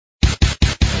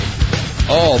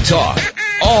All talk,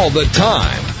 all the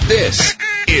time. This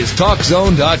is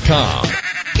TalkZone.com.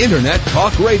 Internet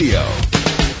Talk Radio.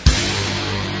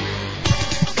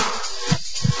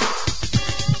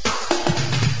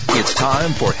 It's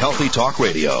time for Healthy Talk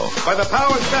Radio. By the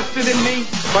powers vested in me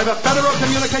by the Federal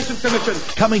Communications Commission.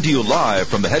 Coming to you live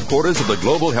from the headquarters of the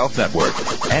Global Health Network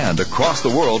and across the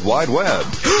World Wide Web.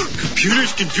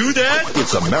 Computers can do that?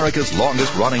 It's America's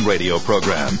longest-running radio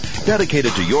program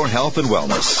dedicated to your health and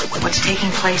wellness. What's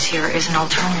taking place here is an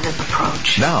alternative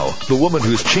approach. Now, the woman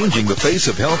who's changing the face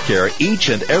of healthcare each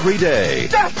and every day.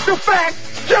 That's the fact,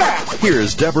 Jack!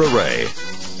 Here's Deborah Ray.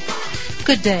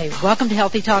 Good day. Welcome to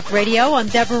Healthy Talk Radio. I'm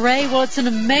Deborah Ray. Well, it's an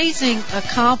amazing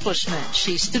accomplishment.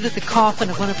 She stood at the coffin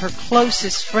of one of her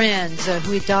closest friends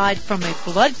who had died from a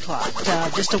blood clot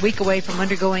just a week away from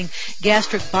undergoing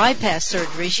gastric bypass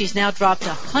surgery. She's now dropped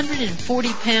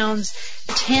 140 pounds,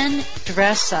 10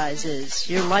 dress sizes.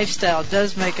 Your lifestyle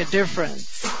does make a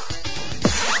difference.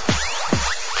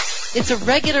 It's a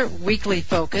regular weekly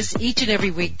focus each and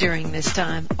every week during this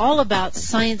time, all about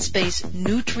science-based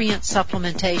nutrient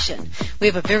supplementation. We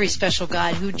have a very special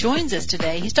guy who joins us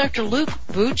today. He's Dr. Luke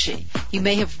Bucci. You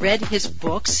may have read his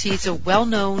books. He's a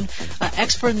well-known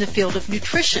expert in the field of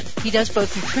nutrition. He does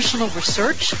both nutritional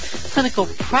research, clinical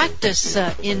practice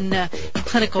in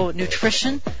clinical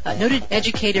nutrition, noted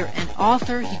educator and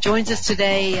author. He joins us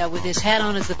today with his hat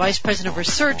on as the Vice President of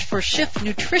Research for Shift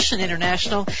Nutrition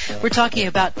International. We're talking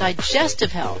about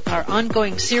digestive health, our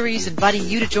ongoing series inviting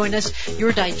you to join us,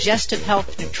 your digestive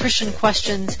health nutrition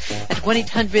questions at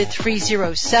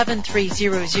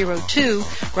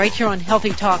 1-800-307-3002 right here on Healthy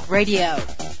Talk Radio.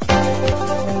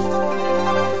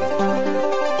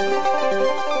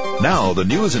 Now, the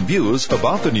news and views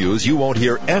about the news you won't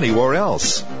hear anywhere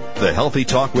else. The Healthy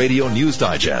Talk Radio News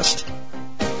Digest.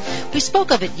 We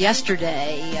spoke of it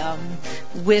yesterday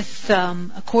with,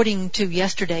 according to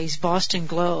yesterday's Boston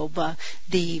Globe,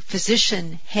 the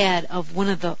physician head of one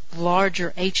of the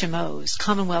larger HMOs,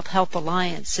 Commonwealth Health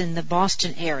Alliance in the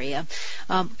Boston area,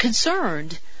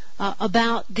 concerned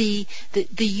about the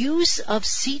use of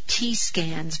CT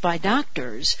scans by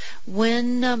doctors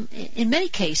when, in many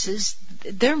cases,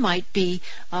 there might be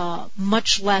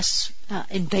much less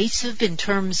invasive in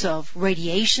terms of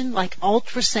radiation, like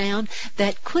ultrasound,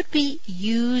 that could be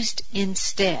used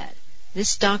instead.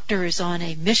 This doctor is on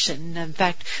a mission, in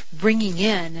fact, bringing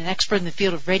in an expert in the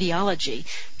field of radiology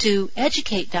to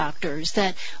educate doctors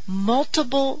that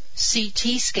multiple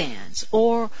CT scans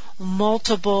or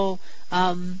multiple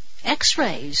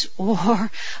X-rays or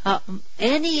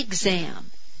any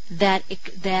exam that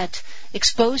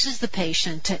exposes the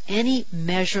patient to any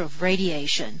measure of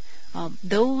radiation,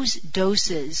 those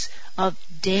doses of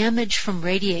damage from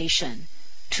radiation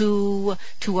to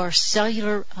our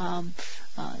cellular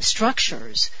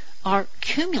structures are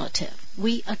cumulative.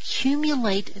 We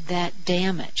accumulate that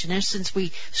damage. In essence,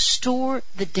 we store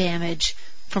the damage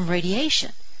from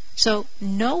radiation. So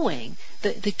knowing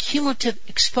the cumulative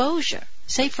exposure,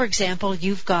 say, for example,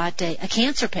 you've got a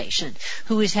cancer patient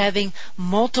who is having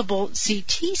multiple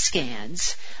CT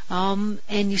scans,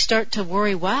 and you start to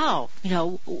worry, wow,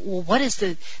 what is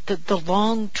the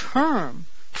long-term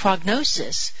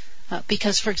prognosis?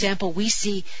 Because, for example, we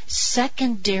see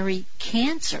secondary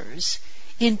cancers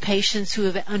in patients who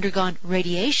have undergone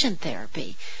radiation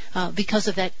therapy because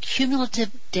of that cumulative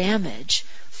damage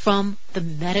from the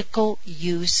medical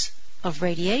use of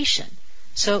radiation.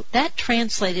 So that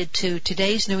translated to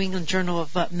today's New England Journal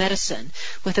of Medicine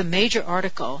with a major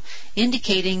article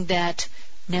indicating that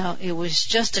now it was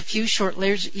just a few short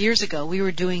years ago we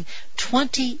were doing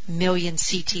 20 million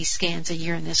CT scans a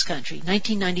year in this country.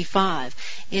 1995.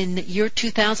 In the year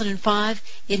 2005,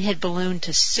 it had ballooned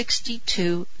to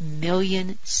 62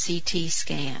 million CT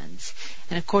scans.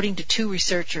 And according to two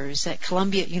researchers at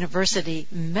Columbia University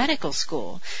Medical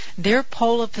School, their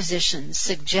poll of physicians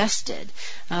suggested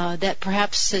that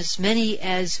perhaps as many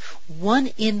as 1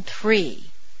 in 3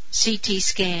 CT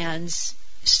scans,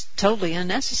 totally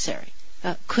unnecessary,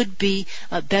 could be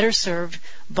better served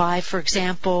by, for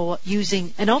example,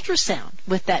 using an ultrasound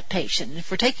with that patient. And if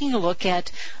we're taking a look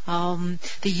at the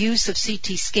use of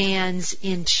CT scans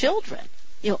in children,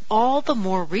 all the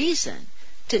more reason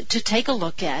to take a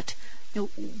look at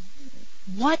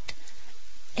what,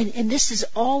 and this is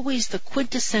always the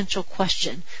quintessential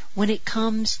question when it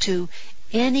comes to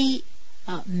any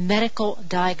medical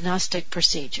diagnostic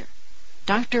procedure.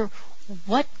 Doctor,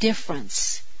 what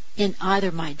difference in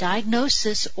either my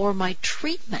diagnosis or my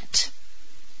treatment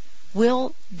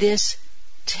will this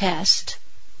test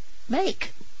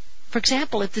make? For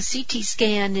example, if the CT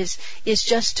scan is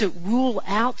just to rule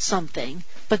out something,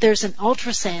 but there's an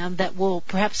ultrasound that will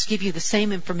perhaps give you the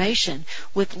same information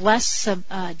with less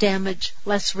damage,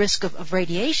 less risk of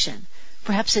radiation,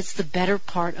 perhaps it's the better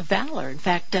part of valor. In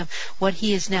fact, what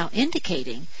he is now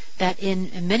indicating that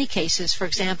in many cases, for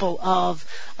example, of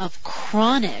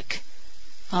chronic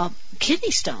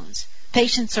kidney stones,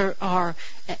 patients are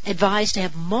advised to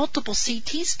have multiple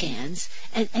CT scans,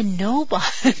 and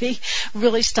nobody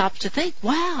really stops to think,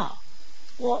 wow,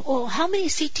 well, how many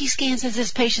CT scans has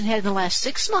this patient had in the last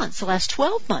 6 months, the last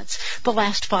 12 months, the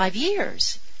last 5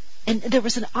 years? And there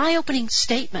was an eye-opening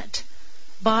statement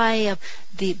by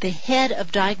the head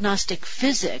of diagnostic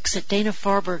physics at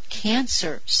Dana-Farber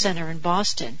Cancer Center in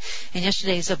Boston, in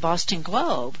yesterday's Boston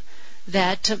Globe,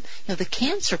 that the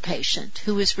cancer patient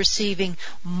who is receiving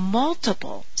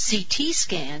multiple CT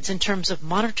scans in terms of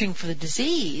monitoring for the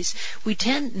disease, we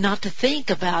tend not to think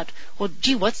about, well,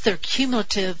 gee, what's their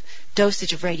cumulative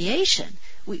dosage of radiation?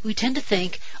 We tend to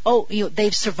think,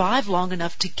 they've survived long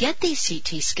enough to get these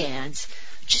CT scans.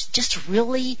 Just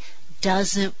really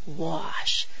doesn't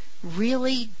wash.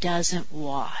 Really doesn't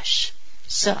wash.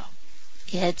 So,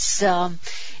 it's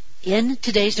in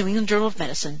today's New England Journal of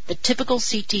Medicine, the typical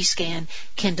CT scan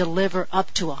can deliver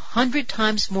up to 100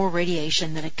 times more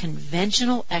radiation than a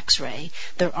conventional X-ray.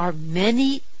 There are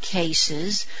many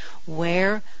cases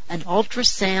where an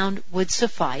ultrasound would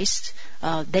suffice.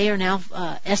 They are now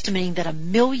estimating that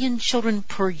 1 million children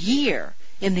per year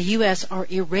in the U.S. are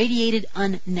irradiated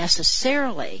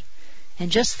unnecessarily. And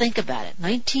just think about it.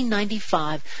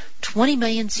 1995, 20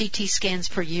 million CT scans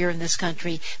per year in this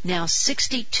country. Now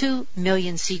 62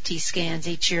 million CT scans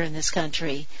each year in this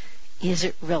country. Is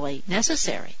it really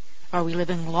necessary? Are we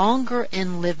living longer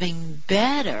and living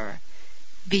better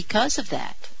because of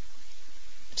that?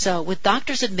 So with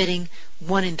doctors admitting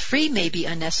 1 in 3 may be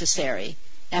unnecessary,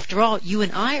 after all, you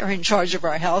and I are in charge of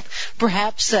our health.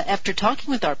 Perhaps after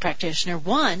talking with our practitioner,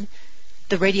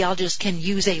 the radiologist can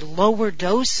use a lower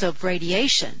dose of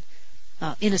radiation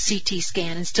in a CT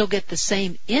scan and still get the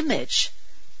same image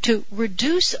to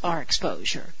reduce our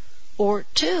exposure. Or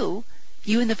 2,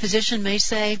 you and the physician may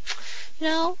say,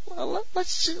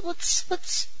 let's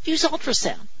use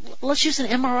ultrasound. Let's use an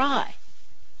MRI.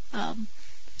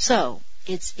 So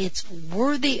it's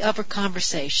worthy of a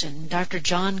conversation. Dr.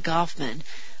 John Goffman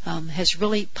has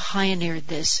really pioneered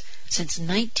this since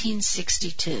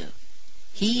 1962.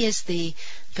 He is the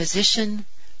physician,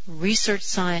 research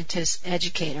scientist,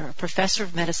 educator, a professor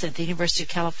of medicine at the University of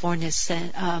California,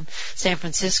 San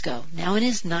Francisco, now in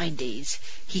his 90s.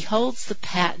 He holds the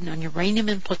patent on uranium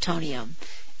and plutonium,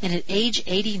 and at age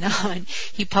 89,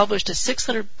 he published a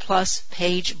 600-plus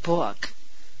page book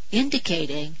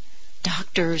indicating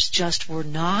doctors just were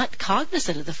not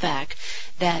cognizant of the fact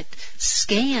that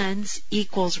scans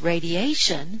equals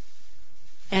radiation,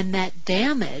 and that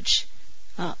damage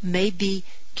may be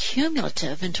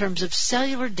cumulative in terms of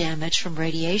cellular damage from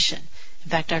radiation. In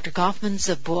fact, Dr.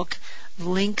 Goffman's book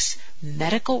links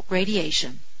medical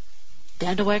radiation,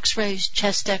 dental x-rays,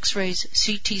 chest x-rays,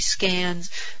 CT scans,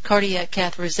 cardiac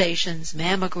catheterizations,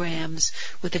 mammograms,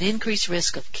 with an increased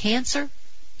risk of cancer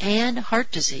and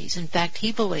heart disease. In fact,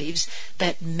 he believes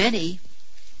that many,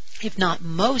 if not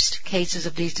most, cases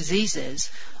of these diseases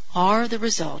are the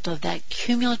result of that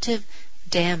cumulative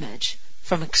damage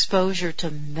from exposure to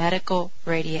medical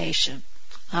radiation.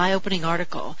 Eye-opening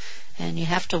article, and you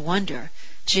have to wonder,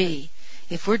 gee,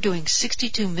 if we're doing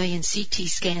 62 million CT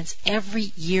scans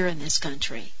every year in this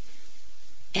country,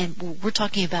 and we're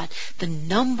talking about the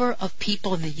number of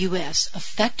people in the U.S.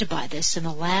 affected by this in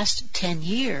the last 10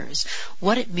 years,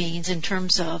 what it means in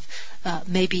terms of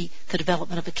maybe the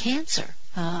development of a cancer,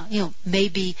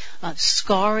 maybe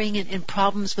scarring and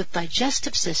problems with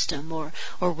digestive system or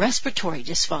respiratory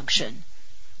dysfunction.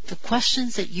 The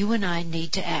questions that you and I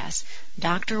need to ask,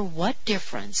 Doctor, what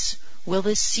difference will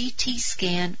this CT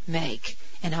scan make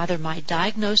in either my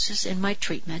diagnosis and my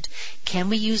treatment? Can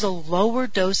we use a lower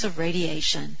dose of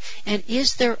radiation? And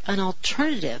is there an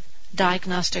alternative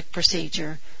diagnostic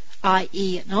procedure,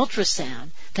 i.e. an ultrasound,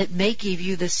 that may give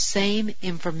you the same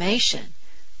information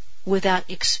without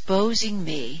exposing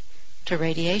me to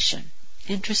radiation?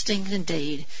 Interesting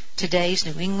indeed. Today's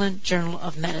New England Journal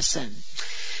of Medicine.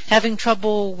 Having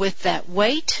trouble with that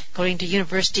weight, according to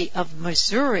University of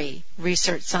Missouri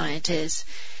research scientists,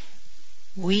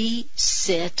 we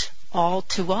sit all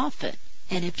too often.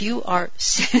 And if you are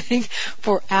sitting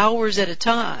for hours at a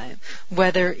time,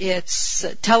 whether it's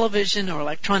television or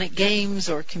electronic games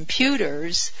or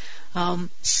computers,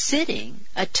 sitting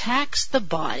attacks the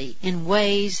body in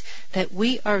ways that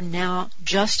we are now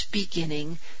just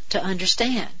beginning to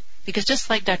understand. Because just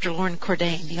like Dr. Lauren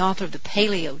Cordain, the author of the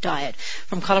Paleo Diet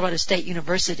from Colorado State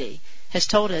University, has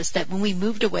told us that when we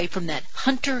moved away from that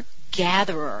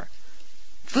hunter-gatherer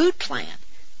food plan,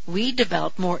 we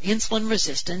developed more insulin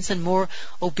resistance and more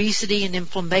obesity and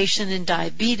inflammation and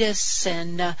diabetes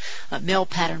and male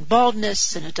pattern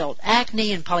baldness and adult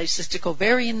acne and polycystic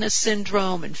ovarian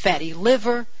syndrome and fatty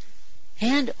liver.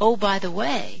 And, oh, by the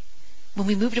way, when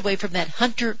we moved away from that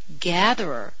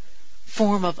hunter-gatherer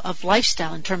form of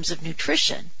lifestyle in terms of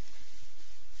nutrition,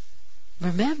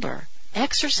 remember,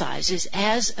 exercise is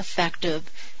as effective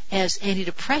as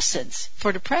antidepressants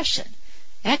for depression.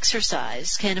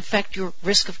 Exercise can affect your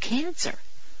risk of cancer.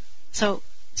 So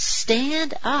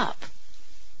stand up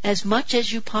as much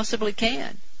as you possibly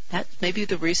can. That may be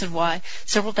the reason why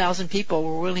several thousand people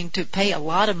were willing to pay a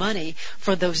lot of money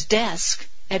for those desks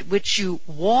at which you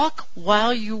walk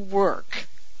while you work.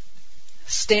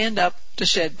 Stand up to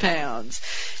shed pounds.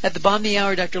 At the bottom of the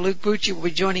hour, Dr. Luke Bucci will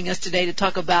be joining us today to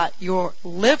talk about your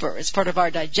liver as part of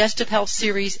our Digestive Health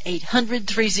Series.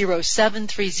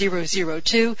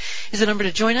 800-307-3002 is the number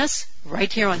to join us right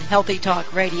here on Healthy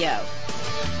Talk Radio.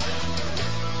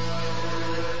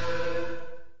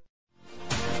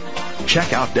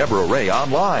 Check out Deborah Ray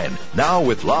online, now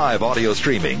with live audio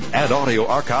streaming and audio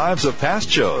archives of past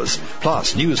shows,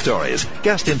 plus news stories,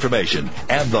 guest information,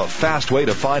 and the fast way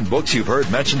to find books you've heard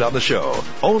mentioned on the show,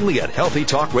 only at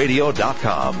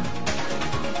HealthyTalkRadio.com.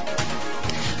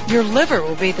 Your liver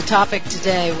will be the topic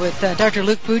today with Dr.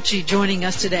 Luke Bucci joining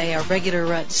us today, our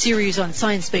regular series on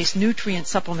science-based nutrient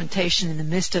supplementation in the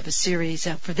midst of a series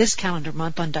for this calendar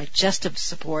month on digestive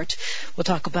support. We'll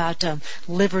talk about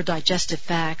liver digestive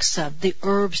facts, the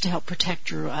herbs to help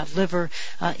protect your liver,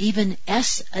 even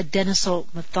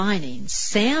S-adenosylmethionine,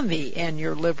 SAMI, and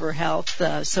your liver health.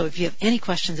 So if you have any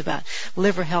questions about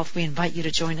liver health, we invite you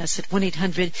to join us at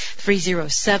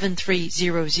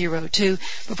 1-800-307-3002.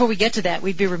 Before we get to that,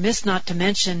 we'd be remiss not to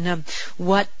mention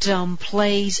what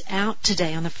plays out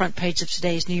today on the front page of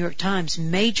today's New York Times.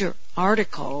 Major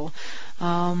article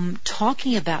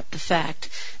talking about the fact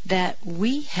that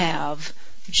we have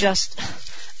just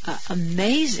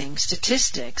amazing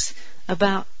statistics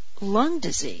about lung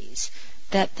disease,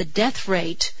 that the death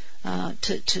rate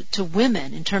to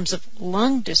women in terms of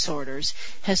lung disorders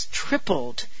has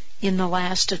tripled in the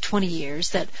last 20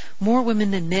 years, that more women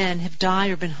than men have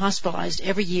died or been hospitalized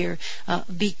every year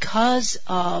because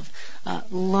of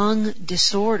lung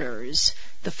disorders.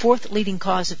 The fourth leading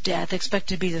cause of death,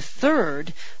 expected to be the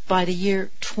third by the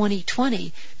year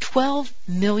 2020. 12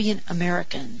 million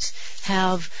Americans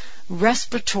have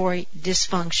respiratory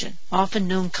dysfunction, often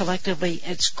known collectively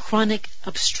as chronic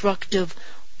obstructive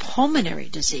pulmonary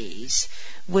disease,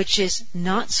 which is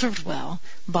not served well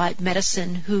by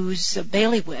medicine whose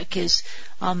bailiwick is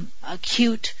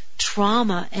acute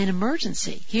trauma and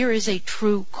emergency. Here is a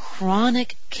true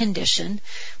chronic condition.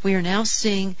 We are now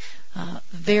seeing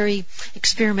very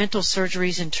experimental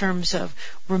surgeries in terms of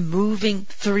removing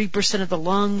 30% of the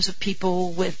lungs of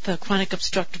people with chronic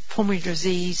obstructive pulmonary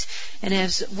disease. And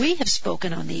as we have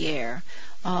spoken on the air,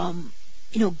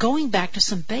 going back to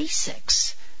some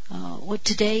basics. What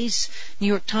today's New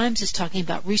York Times is talking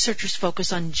about, researchers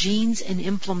focus on genes and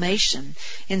inflammation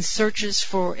in search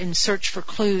for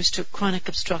clues to chronic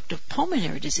obstructive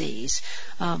pulmonary disease.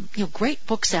 Great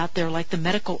books out there like The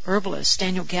Medical Herbalist,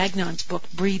 Daniel Gagnon's book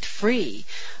Breathe Free.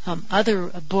 Other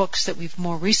books that we've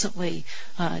more recently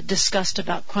discussed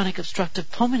about chronic obstructive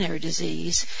pulmonary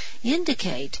disease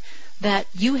indicate that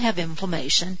you have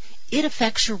inflammation. It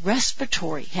affects your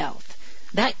respiratory health.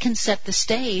 That can set the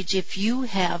stage if you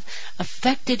have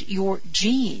affected your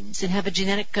genes and have a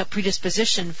genetic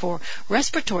predisposition for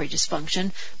respiratory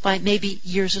dysfunction by maybe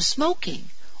years of smoking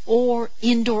or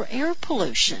indoor air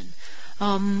pollution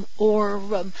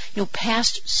or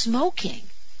past smoking.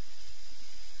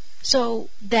 So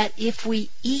that if we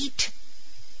eat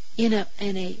in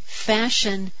a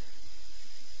fashion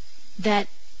that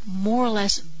more or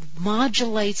less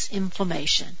modulates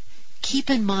inflammation, keep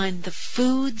in mind the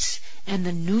foods and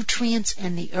the nutrients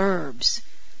and the herbs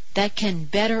that can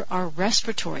better our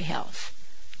respiratory health.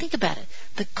 Think about it.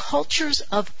 The cultures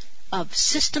of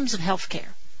systems of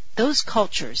healthcare, those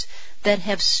cultures that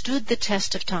have stood the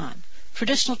test of time.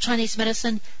 Traditional Chinese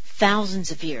medicine, thousands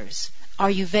of years.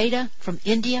 Ayurveda from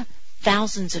India,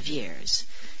 thousands of years.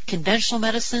 Conventional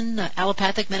medicine,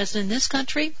 allopathic medicine in this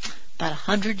country, about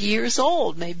 100 years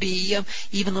old, maybe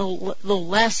even a little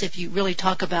less if you really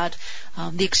talk about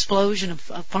the explosion of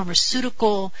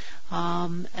pharmaceutical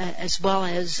as well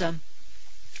as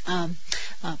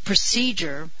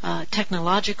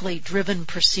technologically driven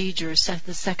procedures,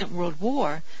 the Second World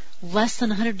War, less than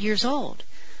 100 years old.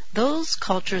 those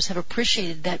cultures have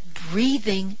appreciated that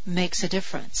breathing makes a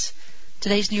difference.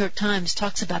 Today's New York Times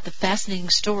talks about the fascinating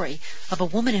story of a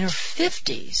woman in her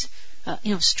 50s,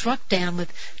 struck down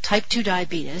with type 2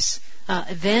 diabetes,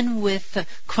 then with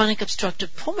chronic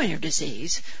obstructive pulmonary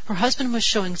disease. Her husband was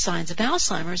showing signs of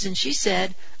Alzheimer's, and she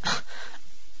said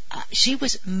she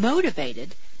was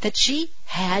motivated that she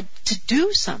had to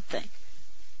do something.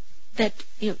 That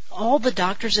all the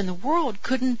doctors in the world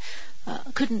couldn't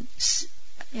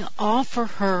offer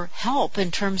her help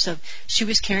in terms of she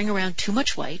was carrying around too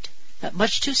much weight,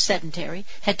 much too sedentary,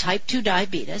 had type 2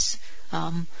 diabetes.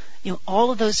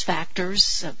 All of those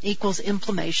factors equals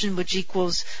inflammation, which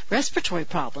equals respiratory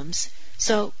problems.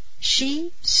 So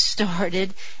she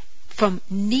started from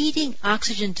needing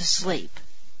oxygen to sleep,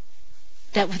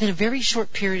 that within a very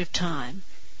short period of time,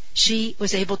 she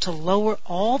was able to lower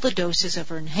all the doses of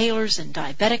her inhalers and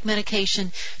diabetic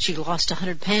medication. She lost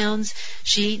 100 pounds.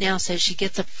 She now says she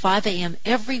gets up 5 a.m.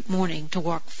 every morning to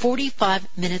walk 45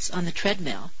 minutes on the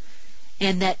treadmill.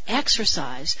 And that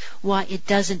exercise, while it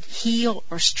doesn't heal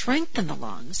or strengthen the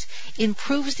lungs,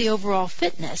 improves the overall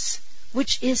fitness,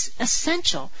 which is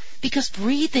essential because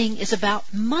breathing is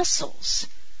about muscles.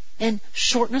 And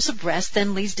shortness of breath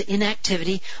then leads to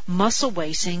inactivity, muscle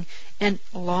wasting, and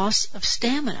loss of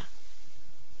stamina.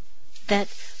 That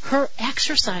her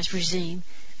exercise regime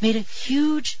made a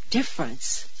huge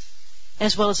difference,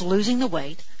 as well as losing the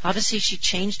weight. Obviously, she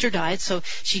changed her diet, so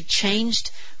she changed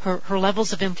her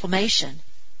levels of inflammation.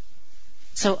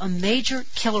 So a major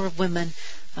killer of women,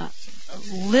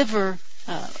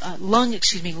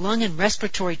 lung and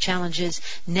respiratory challenges,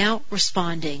 now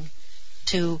responding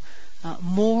to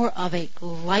more of a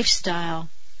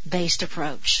lifestyle-based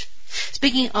approach.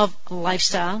 Speaking of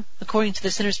lifestyle, according to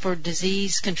the Centers for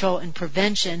Disease Control and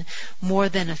Prevention, more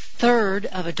than a third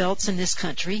of adults in this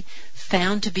country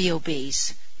found to be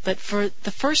obese. But for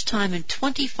the first time in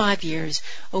 25 years,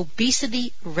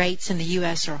 obesity rates in the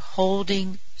U.S. are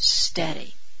holding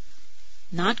steady.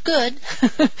 Not good,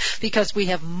 because we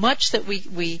have much that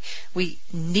we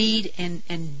need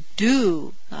and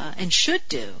do and should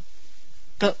do.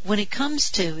 But when it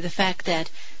comes to the fact that,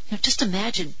 just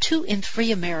imagine 2 in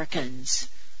 3 Americans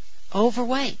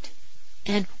overweight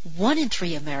and 1 in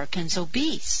 3 Americans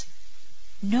obese.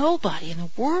 Nobody in the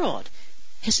world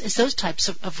has those types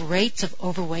of rates of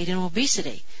overweight and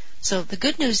obesity. So the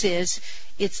good news is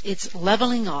it's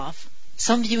leveling off.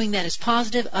 Some viewing that as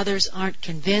positive, others aren't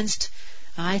convinced.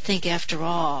 I think after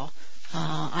all,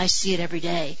 I see it every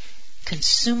day.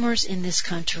 Consumers in this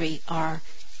country are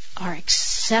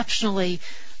exceptionally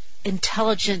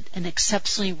intelligent and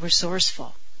exceptionally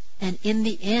resourceful. And in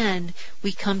the end,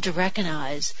 we come to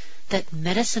recognize that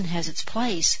medicine has its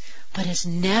place, but has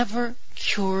never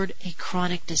cured a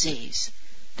chronic disease.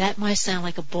 That might sound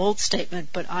like a bold statement,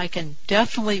 but I can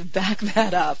definitely back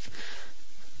that up.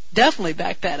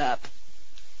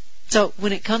 So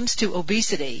when it comes to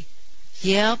obesity,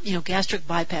 gastric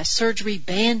bypass surgery,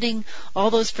 banding,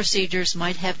 all those procedures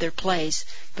might have their place,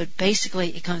 but basically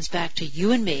it comes back to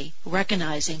you and me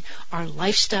recognizing our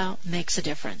lifestyle makes a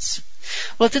difference.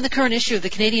 Well, it's in the current issue of the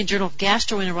Canadian Journal of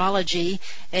Gastroenterology,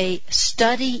 a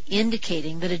study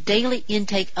indicating that a daily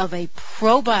intake of a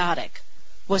probiotic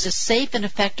was a safe and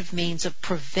effective means of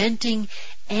preventing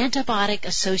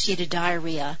antibiotic-associated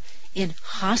diarrhea in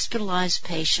hospitalized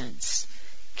patients.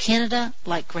 Canada,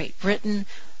 like Great Britain,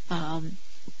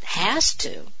 has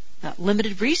to,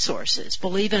 limited resources,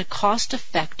 believe in a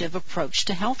cost-effective approach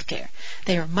to healthcare.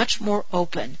 They are much more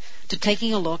open to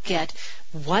taking a look at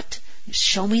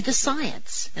show me the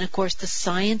science. And of course, the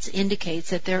science indicates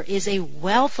that there is a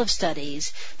wealth of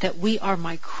studies that we are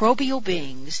microbial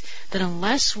beings, that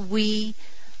unless we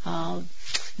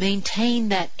maintain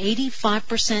that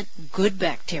 85% good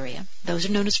bacteria, those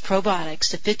are known as probiotics,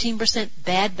 to 15%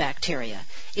 bad bacteria,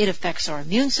 it affects our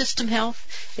immune system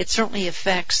health. It certainly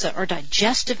affects our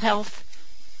digestive health.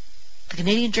 The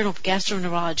Canadian Journal of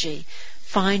Gastroenterology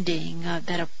finding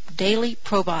that a daily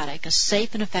probiotic, a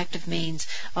safe and effective means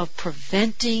of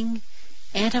preventing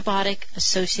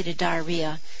antibiotic-associated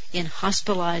diarrhea in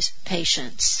hospitalized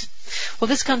patients. Well,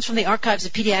 this comes from the Archives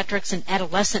of Pediatrics and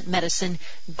Adolescent Medicine.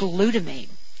 Glutamine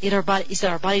is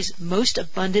our body's most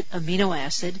abundant amino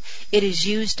acid. It is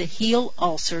used to heal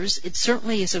ulcers. It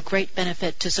certainly is of great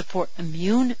benefit to support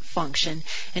immune function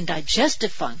and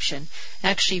digestive function,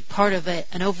 actually part of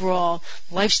an overall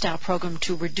lifestyle program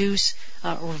to reverse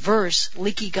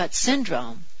leaky gut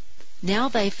syndrome. Now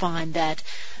they find that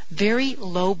very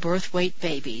low birth weight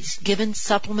babies given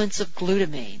supplements of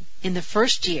glutamine in the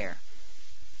first year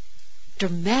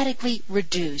dramatically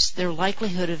reduce their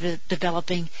likelihood of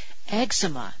developing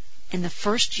eczema in the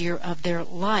first year of their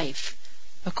life.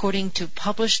 according to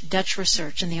published Dutch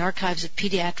research in the archives of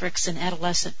pediatrics and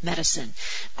adolescent medicine.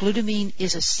 Glutamine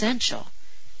is essential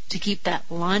to keep that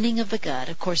lining of the gut.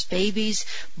 Of course, babies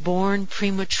born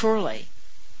prematurely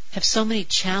have so many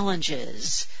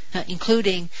challenges,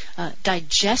 including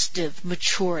digestive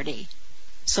maturity.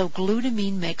 So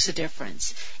glutamine makes a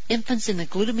difference. Infants in the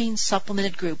glutamine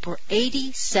supplemented group were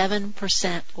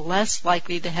 87% less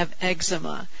likely to have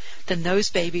eczema than those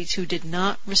babies who did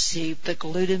not receive the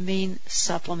glutamine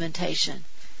supplementation.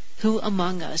 Who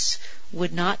among us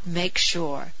would not make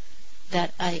sure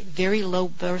that a very low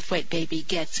birth weight baby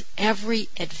gets every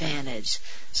advantage?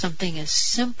 Something as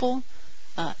simple,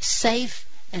 safe,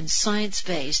 and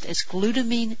science-based as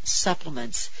glutamine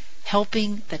supplements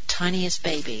helping the tiniest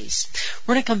babies.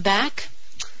 We're going to come back.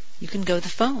 You can go to the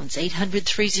phones,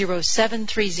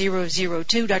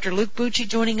 800-307-3002. Dr. Luke Bucci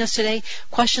joining us today.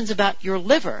 Questions about your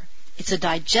liver. It's a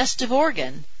digestive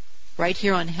organ right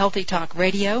here on Healthy Talk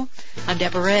Radio. I'm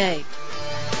Deborah Ray.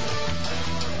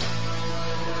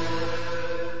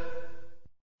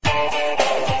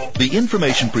 The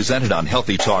information presented on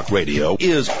Healthy Talk Radio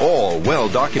is all well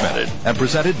documented and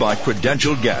presented by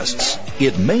credentialed guests.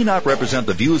 It may not represent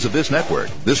the views of this network,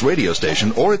 this radio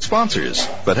station, or its sponsors.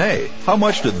 But hey, how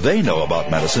much do they know about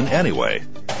medicine anyway?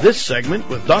 This segment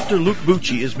with Dr. Luke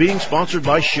Bucci is being sponsored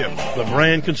by Shift, the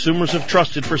brand consumers have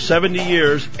trusted for 70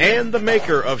 years, and the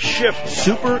maker of Shift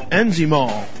Super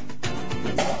Enzymol.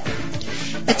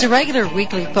 It's a regular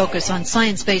weekly focus on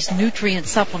science-based nutrient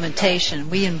supplementation.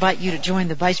 We invite you to join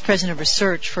the Vice President of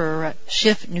Research for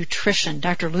Shift Nutrition,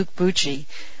 Dr. Luke Bucci,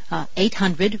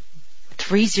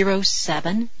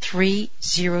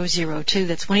 800-307-3002.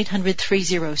 That's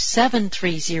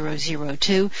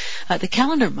 1-800-307-3002. The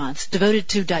calendar month devoted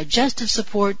to digestive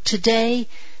support today.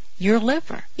 Your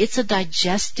liver. It's a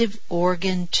digestive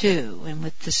organ, too. And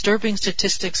with disturbing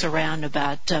statistics around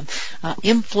about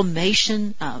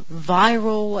inflammation,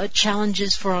 viral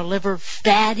challenges for our liver,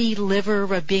 fatty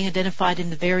liver being identified in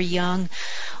the very young.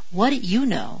 What do you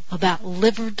know about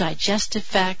liver digestive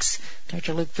facts?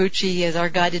 Dr. Luke Bucci is our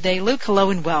guide today. Luke,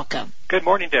 hello and welcome. Good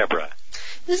morning, Deborah.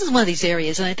 This is one of these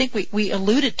areas, and I think we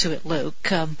alluded to it, Luke,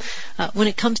 when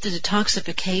it comes to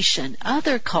detoxification.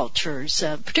 Other cultures,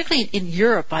 particularly in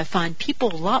Europe, I find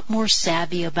people a lot more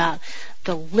savvy about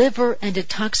the liver and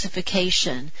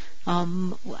detoxification.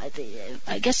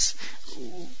 I guess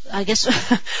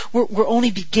we're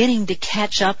only beginning to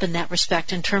catch up in that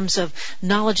respect in terms of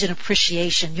knowledge and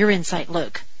appreciation. Your insight,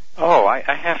 Luke. Oh,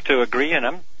 I have to agree, and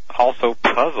I'm also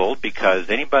puzzled because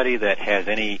anybody that has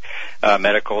any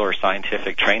medical or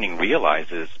scientific training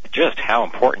realizes just how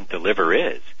important the liver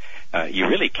is. You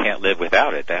really can't live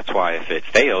without it. That's why if it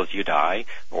fails, you die,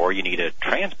 or you need a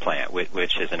transplant,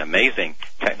 which is an amazing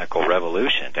technical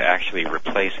revolution to actually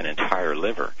replace an entire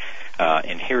liver.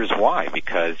 And here's why,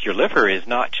 because your liver is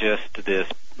not just this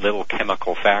little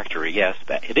chemical factory. Yes,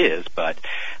 that it is, but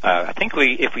I think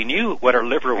if we knew what our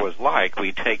liver was like,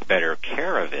 we'd take better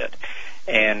care of it.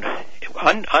 And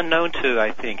unknown to, I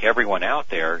think, everyone out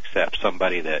there except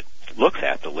somebody that looks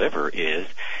at the liver is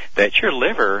that your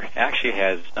liver actually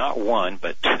has not one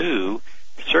but two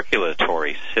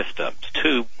circulatory systems,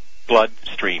 two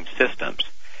bloodstream systems.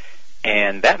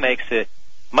 And that makes it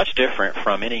much different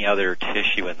from any other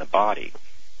tissue in the body.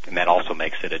 And that also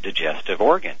makes it a digestive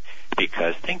organ.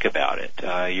 Because think about it,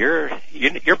 your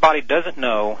body doesn't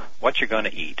know what you're going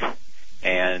to eat.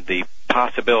 And the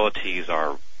possibilities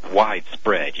are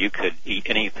widespread. You could eat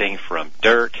anything from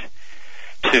dirt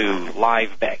to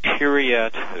live bacteria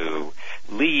to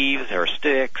leaves or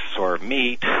sticks or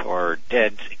meat or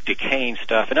dead decaying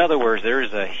stuff. In other words, there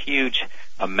is a huge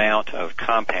amount of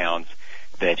compounds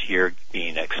that you're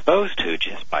being exposed to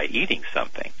just by eating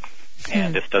something.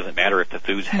 And this doesn't matter if the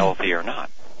food's healthy or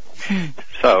not.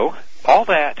 So all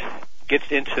that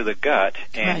gets into the gut,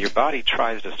 and your body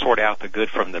tries to sort out the good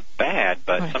from the bad,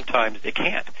 but sometimes it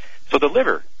can't. So the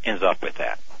liver ends up with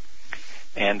that.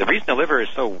 And the reason the liver is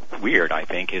so weird, I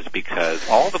think, is because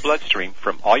all the bloodstream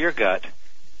from all your gut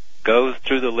goes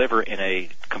through the liver in a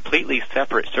completely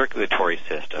separate circulatory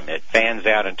system. It fans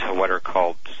out into what are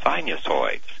called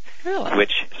sinusoids,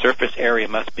 which surface area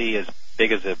must be as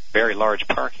big as a very large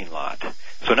parking lot.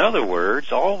 So in other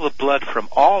words, all the blood from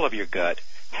all of your gut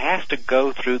has to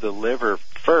go through the liver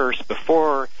first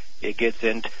before it gets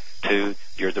into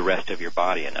the rest of your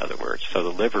body, in other words. So the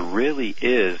liver really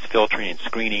is filtering and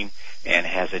screening and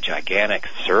has a gigantic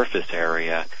surface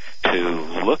area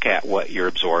to look at what you're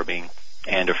absorbing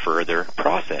and to further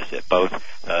process it, both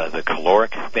the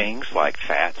caloric things like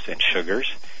fats and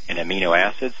sugars and amino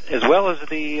acids, as well as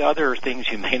the other things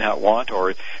you may not want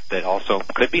or that also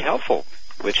could be helpful,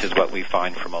 which is what we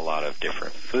find from a lot of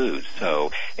different foods.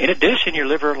 So, in addition, your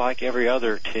liver, like every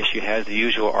other tissue, has the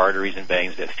usual arteries and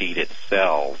veins that feed its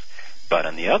cells. But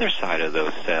on the other side of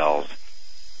those cells,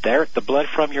 the blood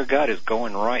from your gut is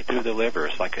going right through the liver.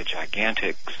 It's like a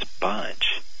gigantic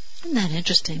sponge. Isn't that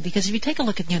interesting? Because if you take a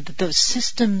look at those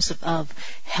systems of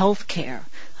health care,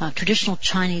 traditional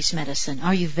Chinese medicine,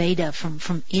 Ayurveda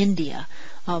from India,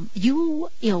 you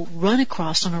run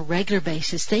across on a regular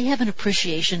basis, they have an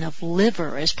appreciation of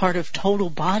liver as part of total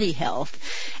body health,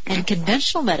 and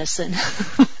conventional medicine,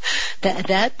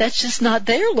 that's just not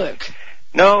there, Luke.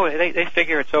 No, they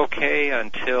figure it's okay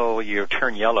until you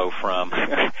turn yellow from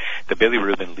the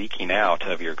bilirubin leaking out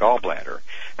of your gallbladder,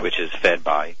 which is fed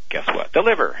by, guess what, the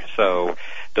liver. So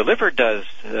the liver does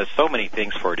so many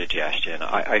things for digestion.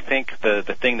 I think the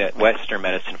thing that Western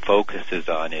medicine focuses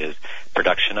on is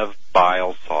production of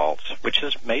bile salts, which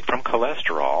is made from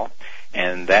cholesterol,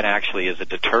 and that actually is a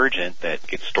detergent that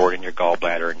gets stored in your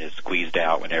gallbladder and is squeezed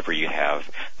out whenever you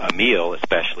have a meal,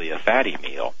 especially a fatty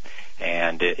meal.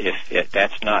 And if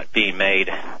that's not being made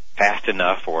fast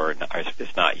enough, or if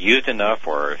it's not used enough,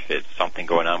 or if it's something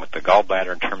going on with the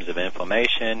gallbladder in terms of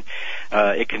inflammation,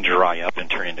 it can dry up and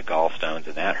turn into gallstones,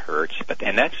 and that hurts.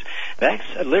 And that's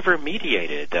liver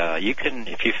mediated. You can,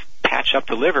 if you patch up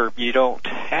the liver, you don't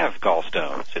have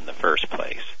gallstones in the first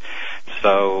place.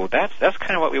 So that's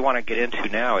kind of what we want to get into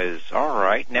now is, all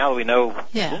right, now that we know a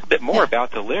little bit more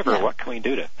about the liver, what can we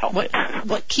do to help it?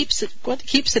 What keeps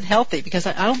it healthy? Because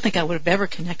I don't think I would have ever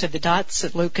connected the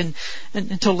dots, Luke,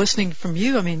 until listening from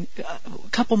you. I mean,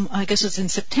 I guess it's in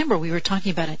September, we were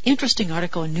talking about an interesting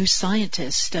article in New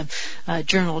Scientist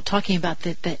journal talking about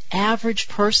the average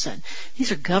person.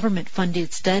 These are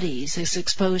government-funded studies. Is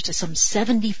exposed to some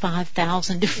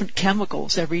 75,000 different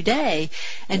chemicals every day,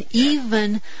 and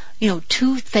even 2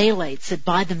 phthalates that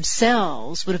by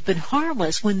themselves would have been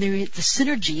harmless when they're at the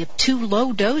synergy of 2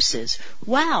 low doses.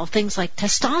 Wow, things like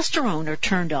testosterone are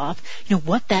turned off.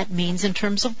 What that means in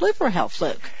terms of liver health,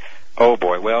 Luke. Oh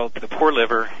boy, well, the poor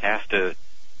liver has to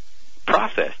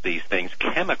process these things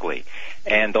chemically,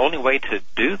 and the only way to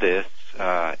do this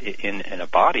in a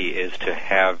body is to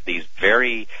have these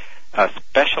very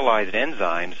specialized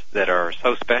enzymes that are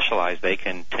so specialized they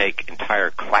can take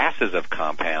entire classes of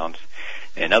compounds.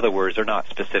 In other words, they're not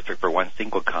specific for one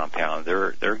single compound.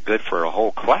 They're good for a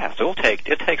whole class. So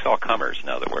it takes all comers, in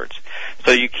other words.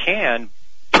 So you can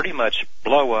pretty much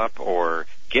blow up or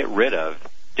get rid of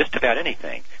just about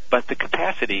anything. But the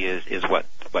capacity is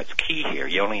what's key here.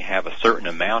 You only have a certain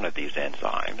amount of these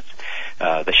enzymes.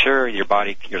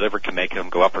 Your liver can make them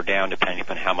go up or down depending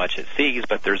upon how much it sees,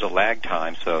 but there's a lag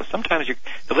time. So sometimes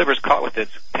the liver's caught with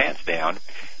its pants down,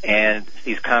 and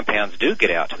these compounds do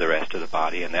get out to the rest of the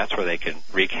body, and that's where they can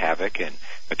wreak havoc and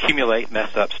accumulate,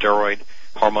 mess up steroid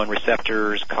hormone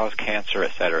receptors, cause cancer,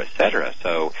 et cetera, et cetera.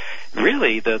 So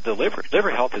really the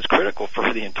liver health is critical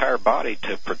for the entire body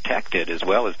to protect it as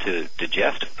well as to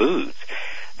digest foods.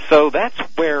 So that's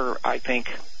where I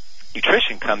think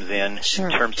nutrition comes in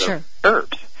terms of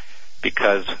herbs,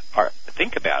 because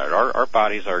think about it, our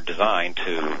bodies are designed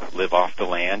to live off the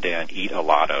land and eat a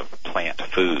lot of plant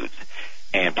foods.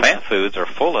 And plant foods are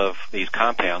full of these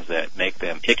compounds that make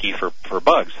them icky for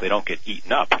bugs. They don't get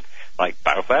eaten up, like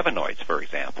bioflavonoids, for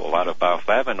example. A lot of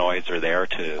bioflavonoids are there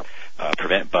to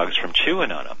prevent bugs from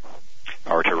chewing on them,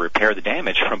 or to repair the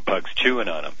damage from bugs chewing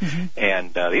on them. Mm-hmm.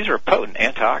 And these are potent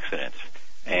antioxidants.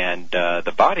 And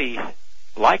the body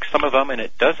likes some of them and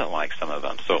it doesn't like some of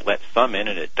them. So it lets some in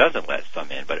and it doesn't let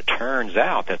some in. But it turns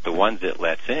out that the ones it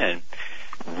lets in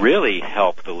really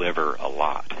help the liver a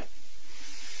lot.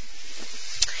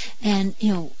 And,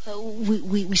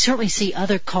 we certainly see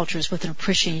other cultures with an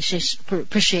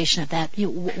appreciation of that.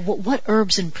 What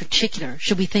herbs in particular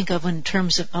should we think of in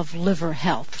terms of liver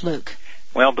health, Luke?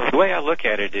 Well, the way I look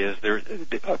at it is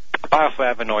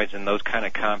bioflavonoids and those kind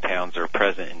of compounds are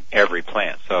present in every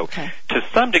plant. So to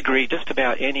some degree, just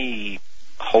about any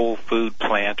whole food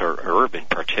plant or herb in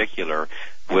particular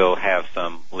will have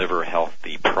some liver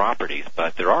healthy properties.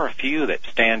 But there are a few that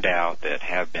stand out that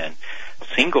have been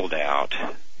singled out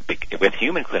with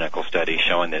human clinical studies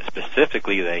showing that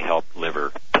specifically they help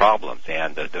liver problems.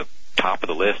 And the top of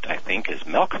the list, I think, is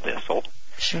milk thistle.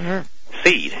 Sure.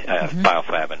 Seed,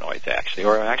 bioflavonoids, actually,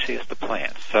 or actually it's the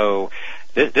plant. So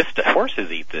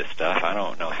horses eat this stuff. I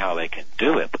don't know how they can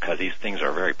do it because these things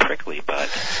are very prickly, but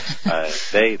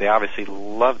they obviously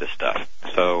love the stuff.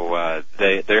 So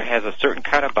there has a certain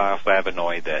kind of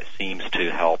bioflavonoid that seems to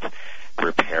help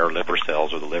repair liver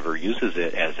cells, or the liver uses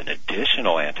it as an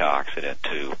additional antioxidant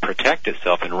to protect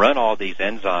itself and run all these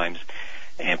enzymes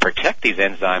and protect these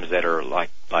enzymes that are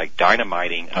like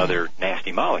dynamiting other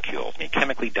nasty molecules. I mean,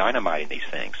 chemically dynamiting these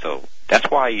things. So that's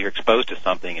why you're exposed to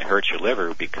something that hurts your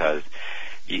liver, because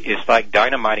it's like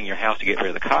dynamiting your house to get rid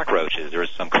of the cockroaches.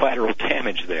 There's some collateral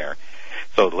damage there.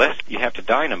 So the less you have to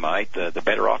dynamite, the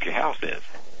better off your house is.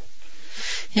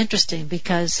 Interesting,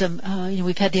 because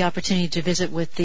we've had the opportunity to visit with